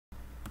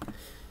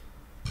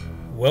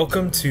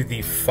Welcome to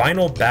the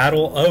final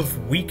battle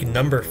of week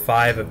number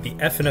 5 of the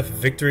FnF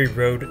Victory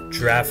Road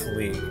Draft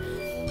League.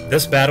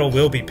 This battle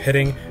will be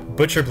pitting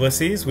Butcher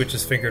Blisseys, which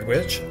is Fingered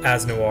Witch,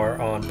 as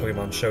Noir on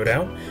Pokemon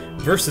Showdown,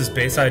 versus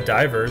Bayside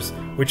Divers,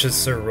 which is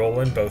Sir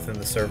Roland, both in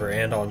the server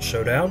and on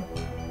Showdown.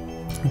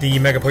 The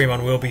Mega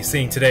Pokemon we'll be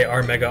seeing today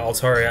are Mega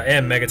Altaria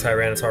and Mega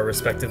Tyranitar,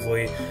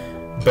 respectively,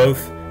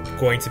 both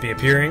going to be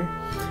appearing.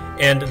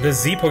 And the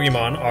Z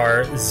Pokemon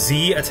are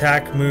Z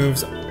attack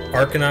moves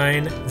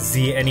Arcanine,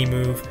 Z any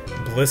move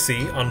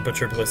Blissey on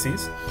Butcher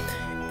Blisseys,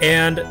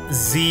 and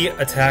Z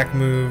attack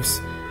moves,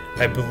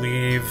 I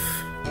believe,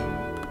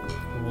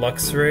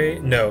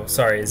 Luxray? No,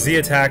 sorry, Z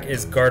attack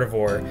is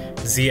Gardevoir,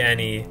 Z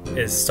any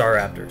is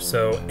Staraptor.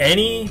 So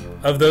any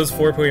of those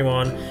 4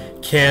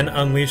 Pokemon can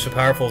unleash a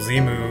powerful Z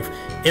move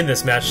in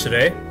this match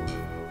today.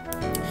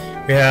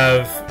 We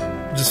have,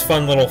 just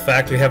fun little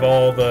fact, we have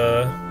all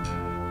the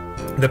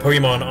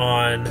Pokemon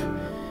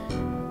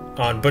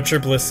on Butcher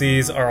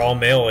Blisseys are all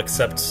male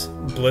except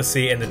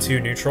Blissey and the 2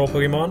 neutral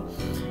Pokemon.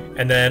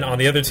 And then on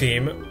the other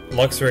team,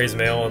 Luxray is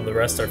male and the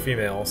rest are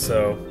female,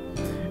 so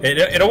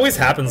it always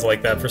happens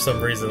like that for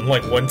some reason.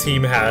 Like one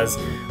team has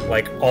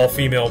like all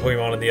female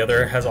Pokemon and the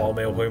other has all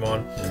male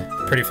Pokemon.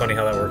 Pretty funny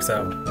how that works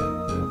out.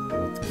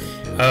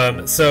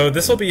 So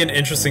this will be an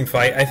interesting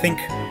fight. I think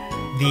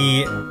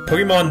the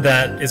Pokemon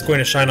that is going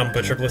to shine on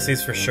Butcher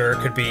Blisseys for sure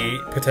could be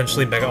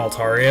potentially Mega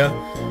Altaria.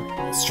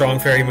 Strong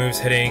Fairy moves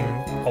hitting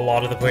a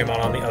lot of the Pokemon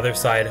on the other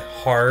side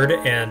hard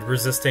and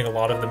resisting a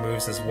lot of the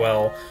moves as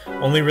well.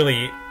 Only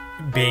really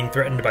being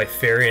threatened by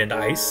Fairy and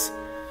Ice.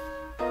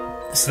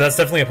 So that's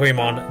definitely a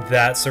Pokemon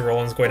that Sir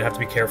Roland's going to have to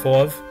be careful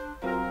of.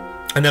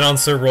 And then on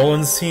Sir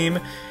Roland's team,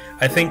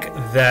 I think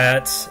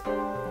that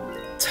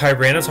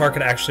Tyranitar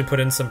could actually put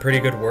in some pretty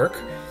good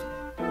work,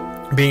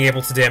 being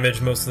able to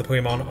damage most of the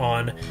Pokemon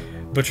on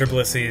Butcher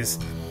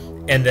Blisseys.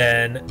 And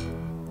then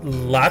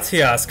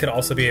Latias could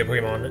also be a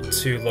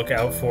Pokemon to look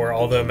out for,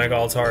 although Mega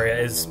Altaria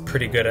is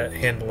pretty good at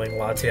handling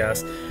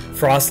Latias.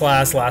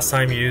 Frostlass last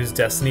time used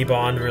Destiny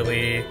Bond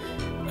really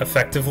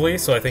effectively,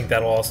 so I think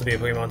that'll also be a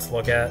Pokemon to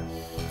look at.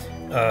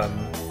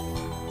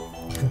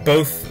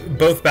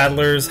 Both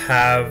battlers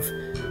have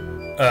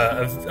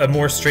a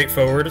more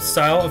straightforward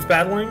style of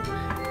battling.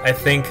 I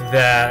think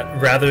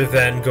that rather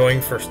than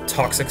going for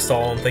Toxic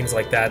Stall and things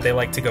like that, they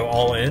like to go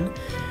all in.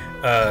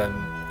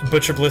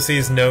 Butcher Blissey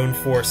is known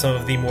for some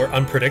of the more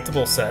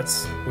unpredictable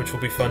sets, which will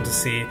be fun to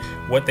see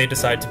what they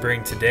decide to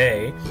bring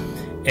today.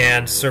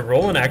 And Sir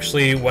Roland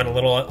actually went a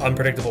little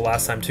unpredictable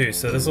last time too,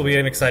 so this will be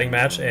an exciting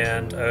match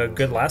and a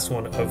good last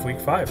one of week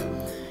 5.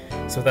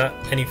 So without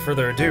any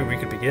further ado, we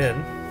could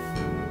begin.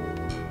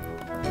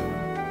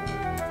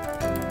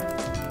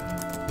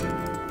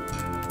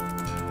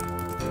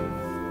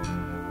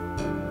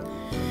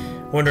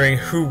 Wondering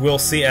who we'll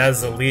see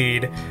as the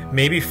lead.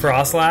 Maybe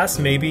Frostlass,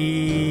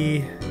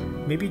 maybe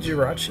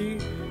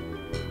Jirachi,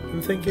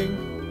 I'm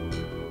thinking.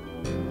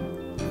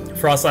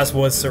 Frostlass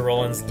was Sir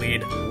Roland's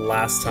lead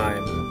last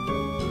time.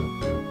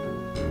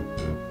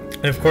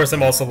 And of course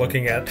I'm also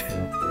looking at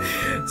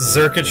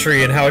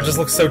Xurkitree and how it just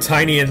looks so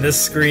tiny in this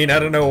screen. I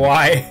don't know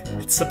why.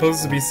 It's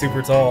supposed to be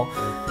super tall.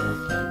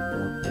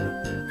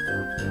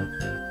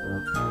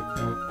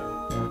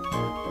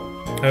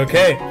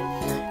 Okay.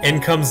 In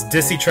comes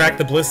Track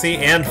the Blissey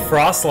and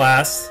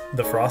Frostlass.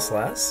 The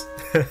Frostlass?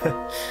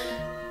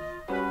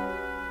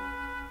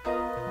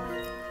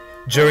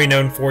 Joey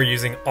known for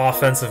using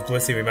offensive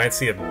Blissey. We might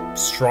see a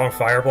strong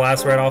Fire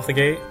Blast right off the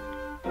gate.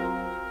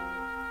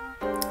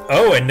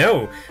 Oh, and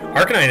no!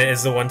 Arcanine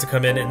is the one to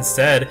come in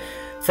instead.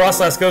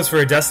 Frostlass goes for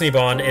a Destiny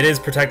Bond. It is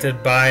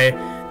protected by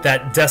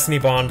that Destiny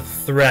Bond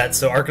threat,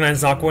 so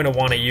Arcanine's not going to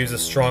want to use a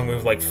strong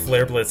move like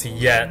Flare Blitz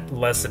yet,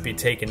 lest it be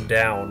taken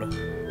down.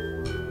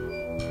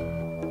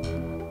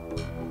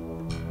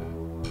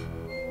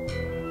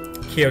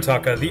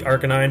 Kiyotaka, the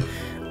Arcanine,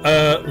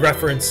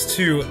 reference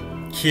to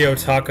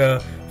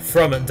Kiyotaka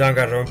from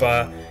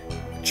Danganronpa,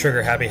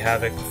 Trigger Happy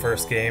Havoc, the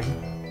first game.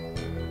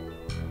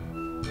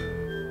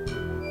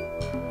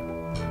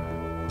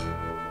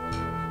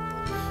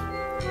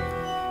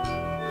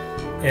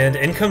 And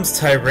in comes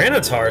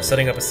Tyranitar,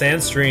 setting up a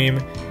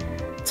Sandstream.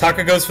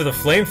 Taka goes for the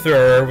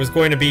Flamethrower, was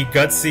going to be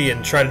gutsy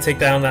and try to take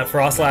down that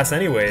Frostlass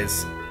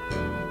anyways,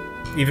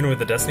 even with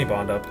the Destiny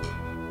Bond up.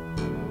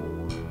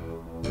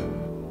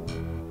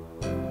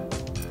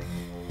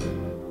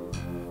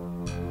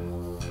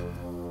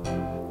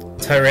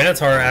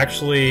 Tyranitar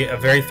actually a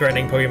very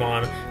threatening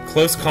Pokemon.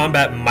 Close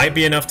combat might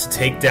be enough to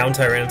take down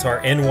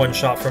Tyranitar in one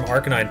shot from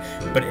Arcanine,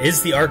 but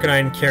is the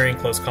Arcanine carrying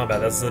close combat?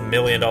 That's the $1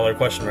 million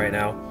question right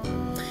now.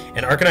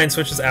 And Arcanine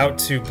switches out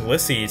to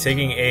Blissey,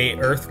 taking an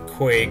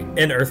Earthquake,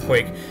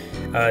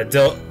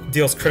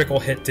 deals critical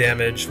hit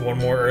damage. One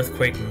more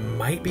Earthquake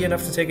might be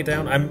enough to take it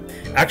down. I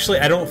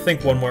don't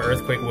think one more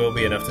Earthquake will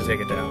be enough to take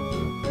it down,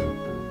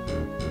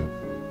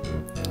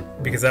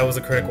 because that was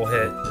a critical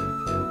hit.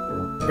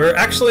 Or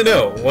actually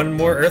no, one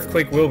more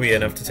Earthquake will be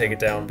enough to take it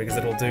down, because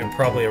it'll do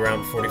probably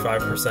around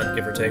 45%,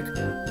 give or take.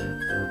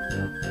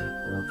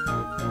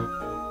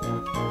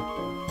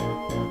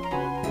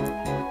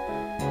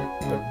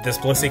 this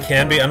Blissey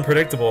can be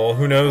unpredictable.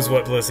 Who knows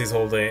what Blissey's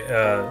holding,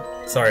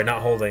 sorry,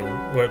 not holding,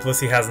 what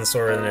Blissey has in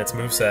store in its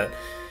moveset.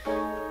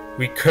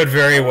 We could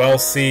very well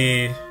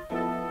see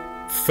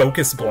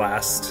Focus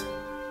Blast.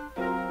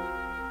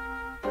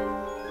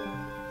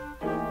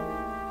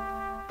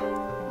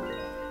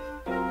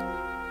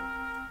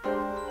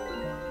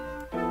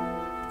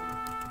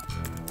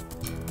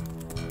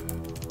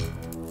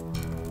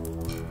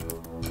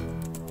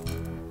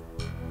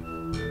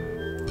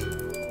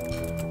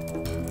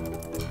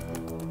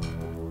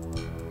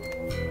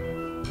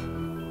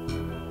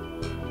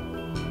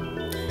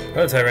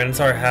 Oh,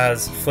 Tyranitar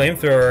has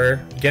Flamethrower,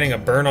 getting a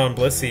burn on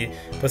Blissey.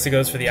 Blissey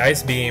goes for the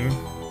Ice Beam.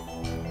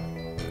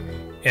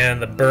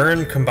 And the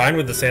burn combined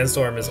with the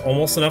Sandstorm is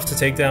almost enough to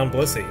take down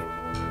Blissey.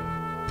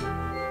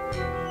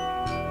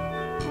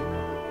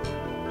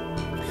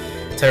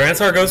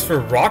 Tyranitar goes for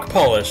Rock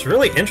Polish.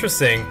 Really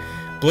interesting.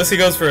 Blissey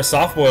goes for a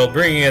Soft Boiled,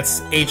 bringing its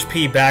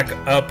HP back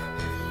up.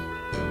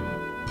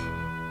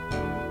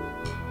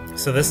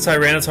 So this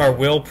Tyranitar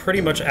will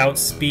pretty much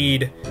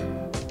outspeed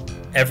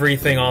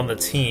everything on the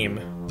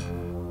team.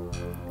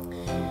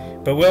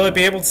 But will it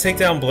be able to take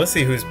down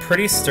Blissey, who's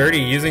pretty sturdy,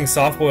 using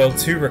Soft Boiled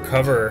to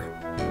recover?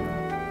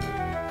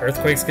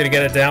 Earthquake's gonna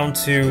get it down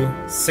to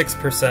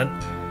 6%,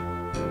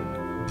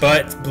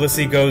 but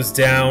Blissey goes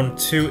down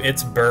to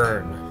its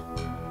burn.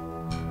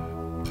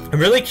 I'm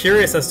really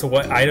curious as to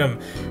what item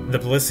the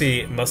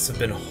Blissey must have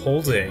been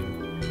holding,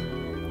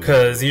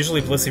 because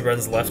usually Blissey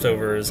runs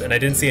leftovers, and I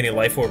didn't see any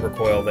Life Orb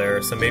recoil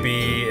there, so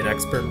maybe an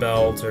Expert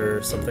Belt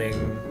or something.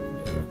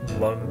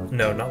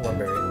 No, not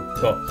Lumberry.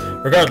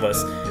 Well,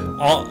 regardless,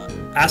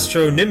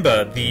 Astro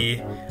Nimba, the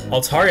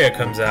Altaria,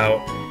 comes out.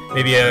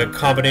 Maybe a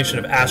combination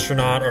of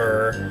Astronaut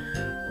or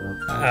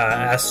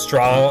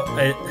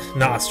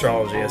not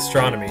astrology,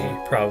 astronomy,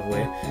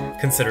 probably,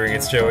 considering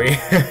it's Joey.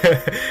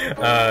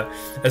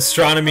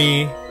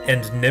 Astronomy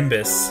and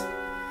Nimbus.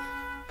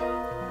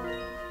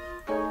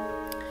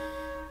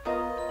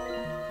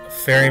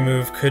 Fairy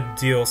move could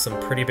deal some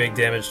pretty big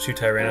damage to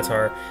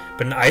Tyranitar,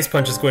 but an Ice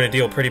Punch is going to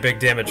deal pretty big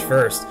damage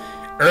first.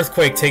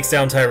 Earthquake takes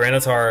down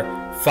Tyranitar,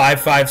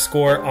 5-5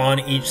 score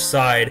on each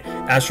side.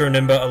 Astro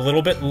Nimba a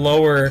little bit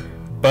lower,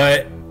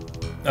 but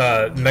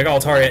Mega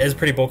Altaria is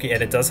pretty bulky,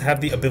 and it does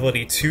have the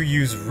ability to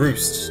use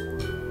Roost.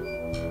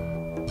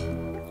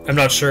 I'm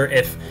not sure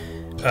if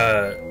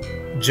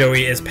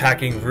Joey is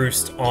packing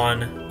Roost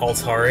on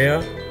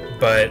Altaria,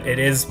 but it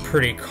is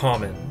pretty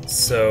common,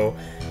 so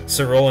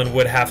Sir Roland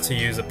would have to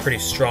use a pretty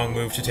strong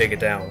move to take it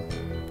down.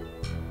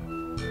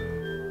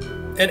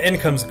 And in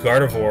comes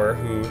Gardevoir,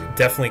 who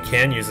definitely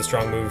can use a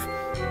strong move.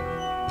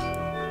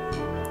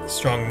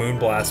 Strong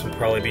Moonblast would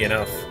probably be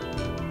enough.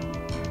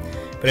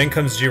 But in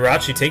comes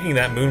Jirachi, taking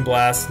that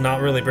Moonblast,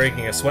 not really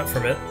breaking a sweat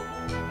from it.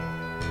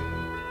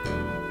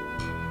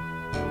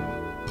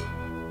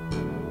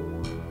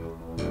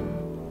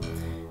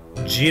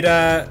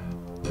 Jira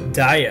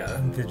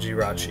Daya, the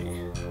Jirachi.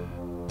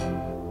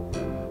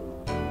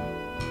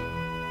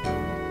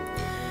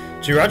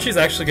 Jirachi's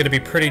actually going to be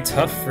pretty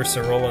tough for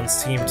Sir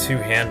Roland's team to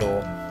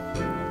handle.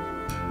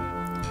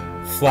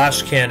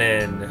 Flash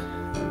Cannon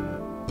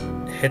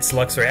hits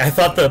Luxray. I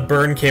thought the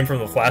burn came from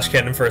the Flash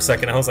Cannon for a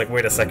second. I was like,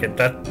 wait a second,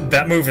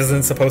 that move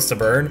isn't supposed to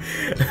burn.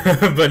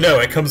 But no,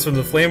 it comes from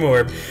the Flame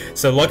Orb.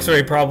 So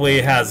Luxray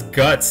probably has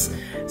Guts,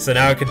 so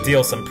now it could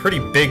deal some pretty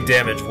big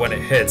damage when it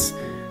hits.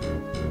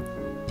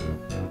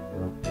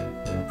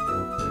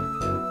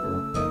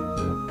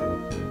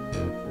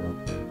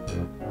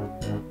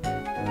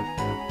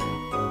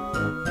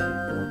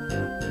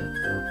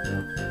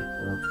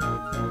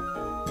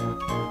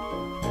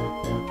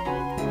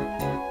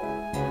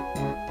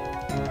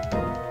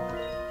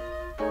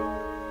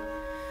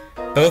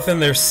 Both in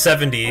their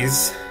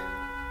 70s,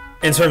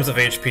 in terms of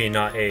HP,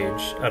 not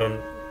age. I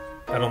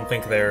don't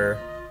think they're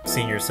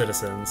senior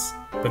citizens,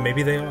 but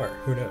maybe they are.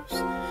 Who knows?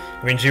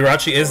 I mean,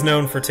 Jirachi is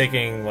known for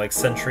taking like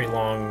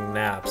century-long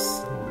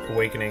naps,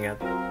 awakening at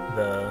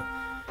the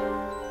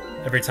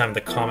every time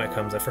the comet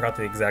comes. I forgot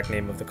the exact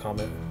name of the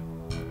comet.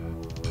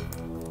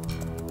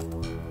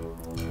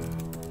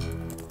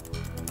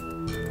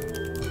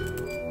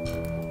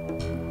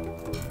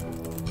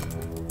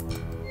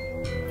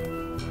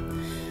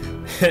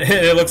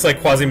 It looks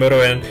like Quasimodo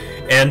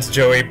and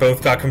Joey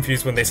both got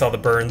confused when they saw the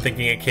burn,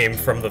 thinking it came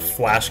from the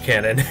Flash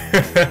Cannon.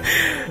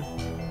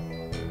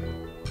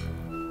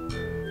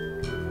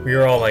 We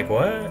were all like,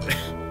 what?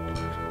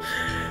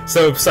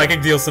 So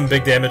Psychic deals some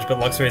big damage, but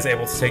Luxray is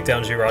able to take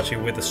down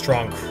Jirachi with a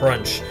strong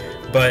crunch.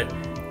 But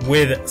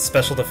with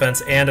special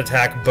defense and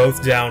attack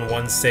both down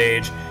one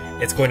stage,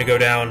 it's going to go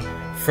down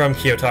from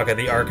Kiyotaka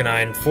the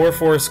Arcanine.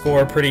 4-4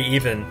 score, pretty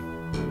even.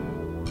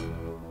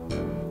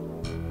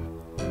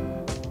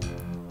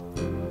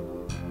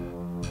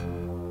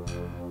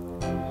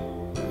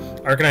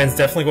 Arcanine's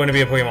definitely going to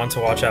be a Pokemon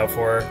to watch out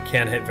for.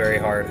 Can hit very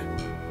hard.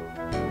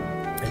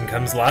 In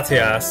comes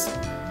Latias.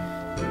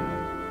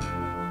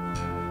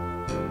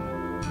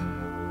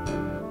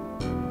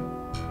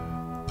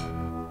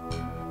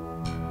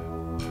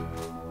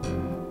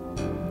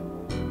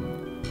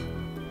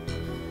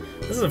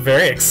 This is a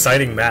very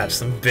exciting match.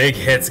 Some big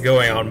hits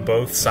going on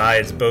both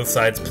sides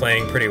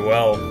playing pretty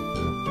well.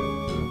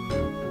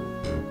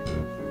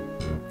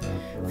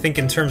 I think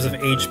in terms of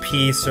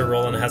HP, Sir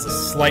Roland has a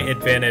slight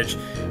advantage,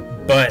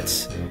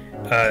 but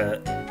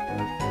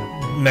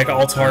Mega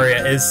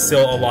Altaria is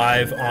still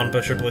alive on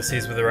Butcher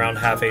Blisseys with around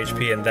half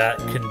HP, and that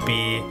can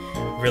be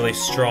really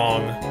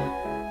strong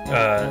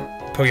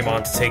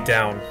Pokemon to take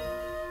down.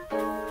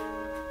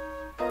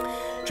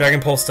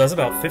 Dragon Pulse does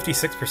about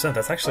 56%.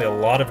 That's actually a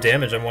lot of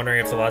damage. I'm wondering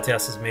if the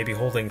Latias is maybe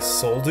holding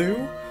Soul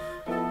Dew?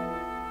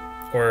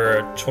 Or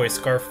a Choice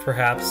Scarf,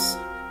 perhaps?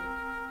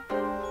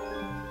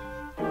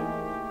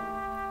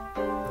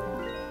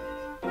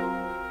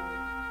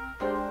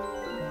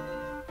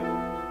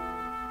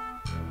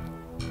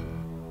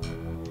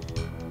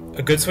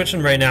 A good switch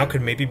in right now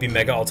could maybe be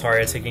Mega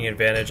Altaria taking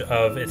advantage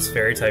of its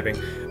Fairy typing.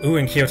 Ooh,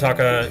 and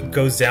Kiyotaka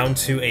goes down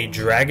to a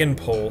Dragon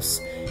Pulse,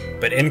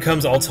 but in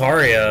comes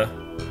Altaria.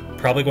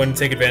 Probably going to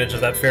take advantage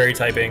of that Fairy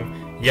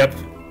typing. Yep,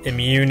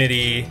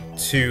 immunity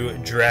to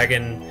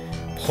Dragon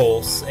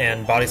Pulse,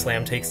 and Body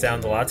Slam takes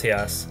down the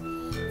Latias.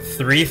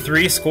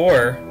 3-3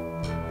 score.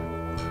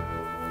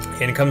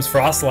 In comes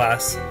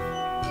Frostlass.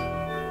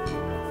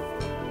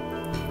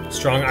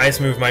 Strong Ice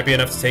move might be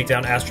enough to take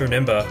down Astro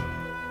Nimba.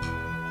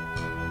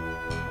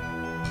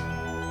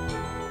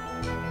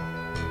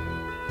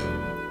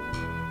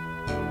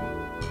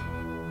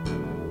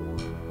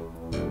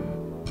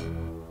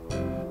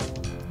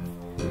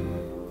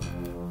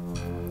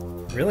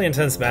 Really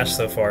intense match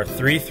so far.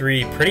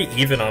 3-3, pretty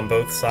even on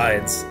both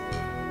sides.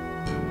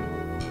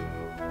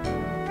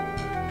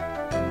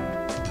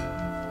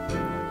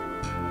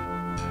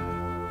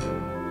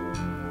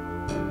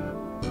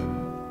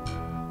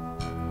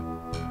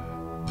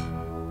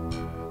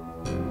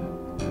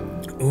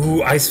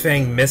 Ooh, Ice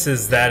Fang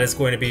misses. That is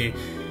going to be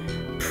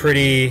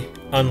pretty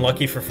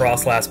unlucky for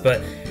Frostlass,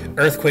 but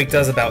Earthquake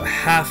does about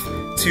half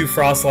to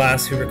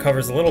Frostlass, who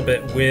recovers a little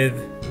bit with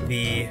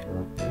the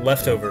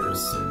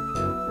leftovers.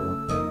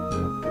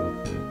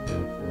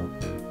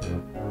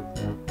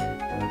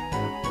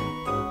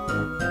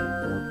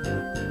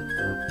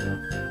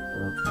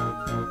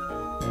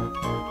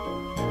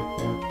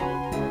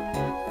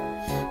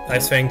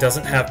 Ice Fang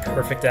doesn't have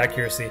perfect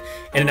accuracy,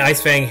 and an Ice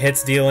Fang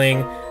hits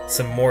dealing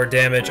some more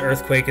damage.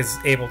 Earthquake is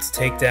able to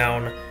take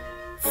down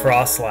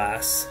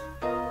Frostlass.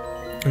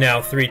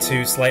 Now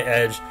 3-2, slight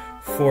edge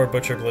for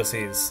Butcher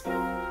Blisseys.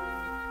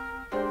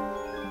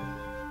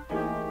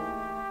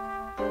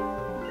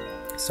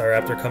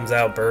 Staraptor comes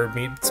out, bird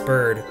meets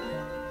bird.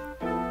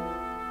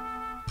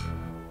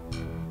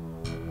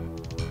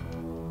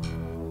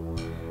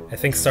 I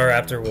think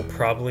Staraptor will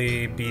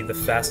probably be the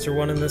faster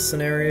one in this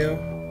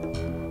scenario.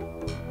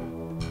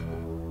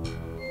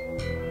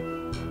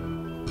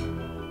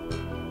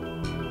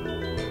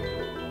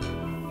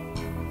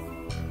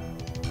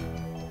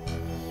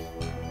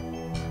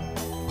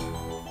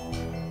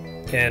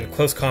 And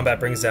close combat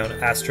brings down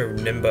Astro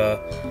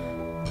Nimba.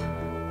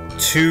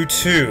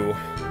 2-2.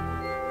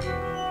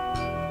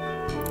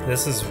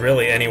 This is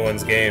really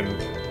anyone's game.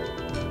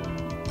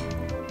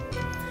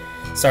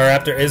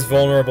 Staraptor is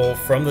vulnerable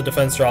from the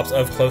defense drops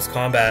of close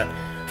combat.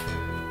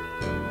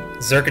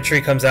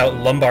 Xurkitree comes out,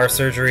 lumbar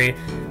surgery.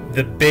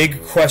 The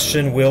big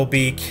question will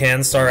be, can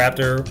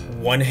Staraptor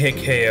one-hit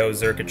KO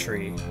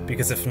Xurkitree?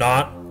 Because if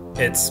not,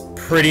 it's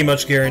pretty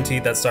much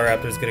guaranteed that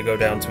Staraptor is going to go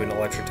down to an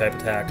electric type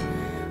attack.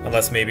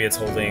 Unless maybe it's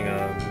holding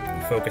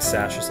Focus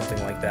Sash or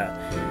something like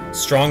that.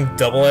 Strong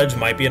Double Edge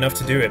might be enough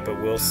to do it,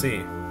 but we'll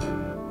see.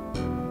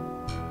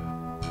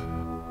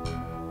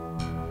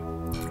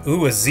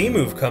 Ooh, a Z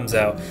move comes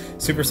out.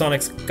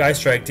 Supersonic Sky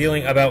Strike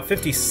dealing about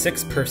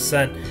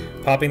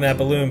 56%, popping that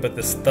balloon, but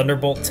this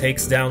Thunderbolt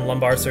takes down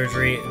Lumbar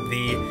Surgery,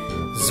 the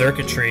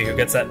Xurkitree, who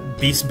gets that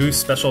Beast Boost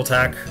special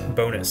attack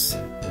bonus.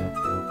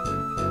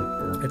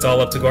 It's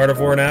all up to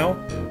Gardevoir now.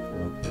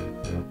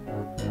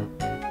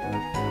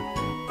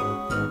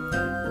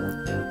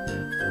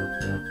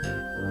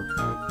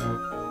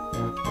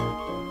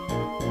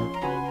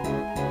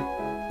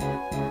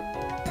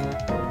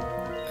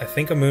 I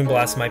think a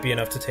Moonblast might be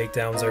enough to take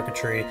down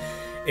Xurkitree.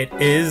 It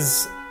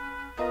is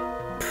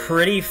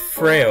pretty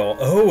frail.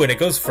 Oh, and it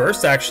goes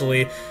first,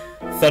 actually.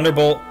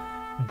 Thunderbolt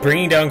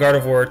bringing down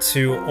Gardevoir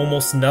to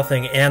almost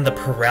nothing, and the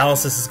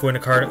paralysis is going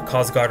to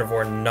cause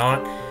Gardevoir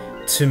not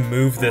to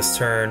move this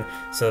turn.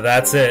 So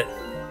that's it.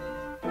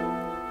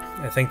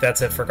 I think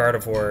that's it for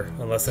Gardevoir,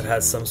 unless it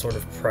has some sort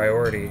of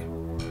priority.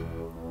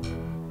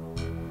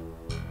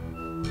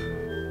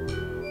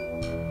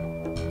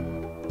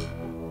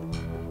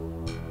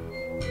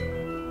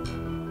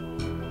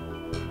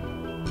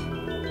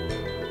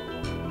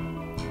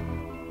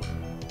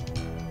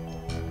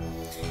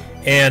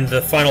 And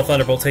the final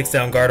Thunderbolt takes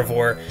down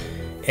Gardevoir,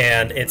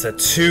 and it's a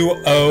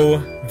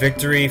 2-0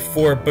 victory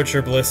for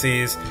Butcher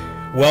Blisseys.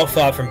 Well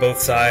fought from both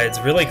sides.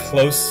 Really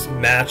close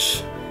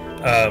match.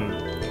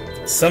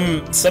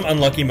 Some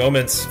unlucky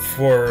moments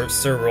for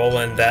Sir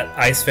Roland. That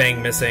Ice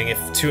Fang missing.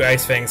 If two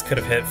Ice Fangs could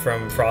have hit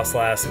from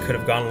Frostlass, it could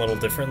have gone a little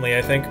differently,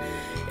 I think.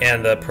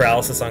 And the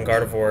paralysis on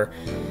Gardevoir.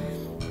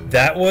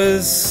 That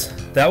was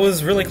that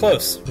was really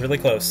close, really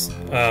close.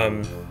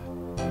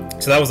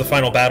 So that was the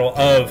final battle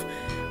of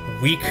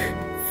week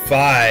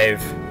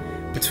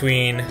 5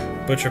 between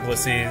Butcher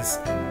Blisseys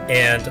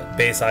and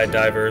Bayside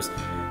Divers.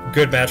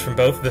 Good match from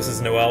both. This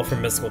is Noel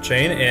from Mystical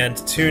Chain, and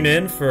tune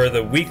in for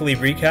the weekly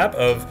recap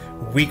of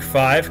week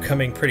 5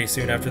 coming pretty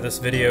soon after this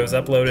video is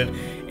uploaded,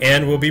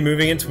 and we'll be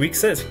moving into week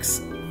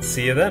 6.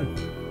 See you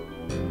then.